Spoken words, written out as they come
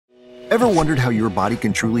Ever wondered how your body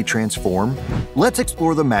can truly transform? Let's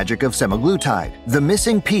explore the magic of semaglutide, the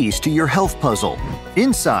missing piece to your health puzzle.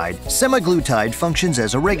 Inside, semaglutide functions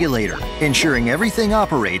as a regulator, ensuring everything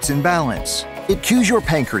operates in balance. It cues your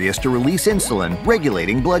pancreas to release insulin,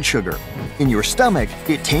 regulating blood sugar. In your stomach,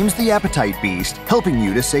 it tames the appetite beast, helping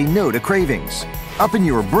you to say no to cravings. Up in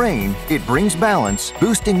your brain, it brings balance,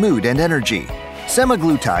 boosting mood and energy.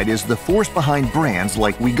 Semaglutide is the force behind brands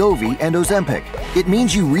like Wegovy and Ozempic. It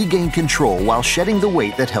means you regain control while shedding the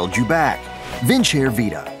weight that held you back. Vincere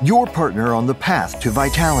Vita, your partner on the path to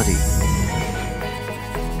vitality.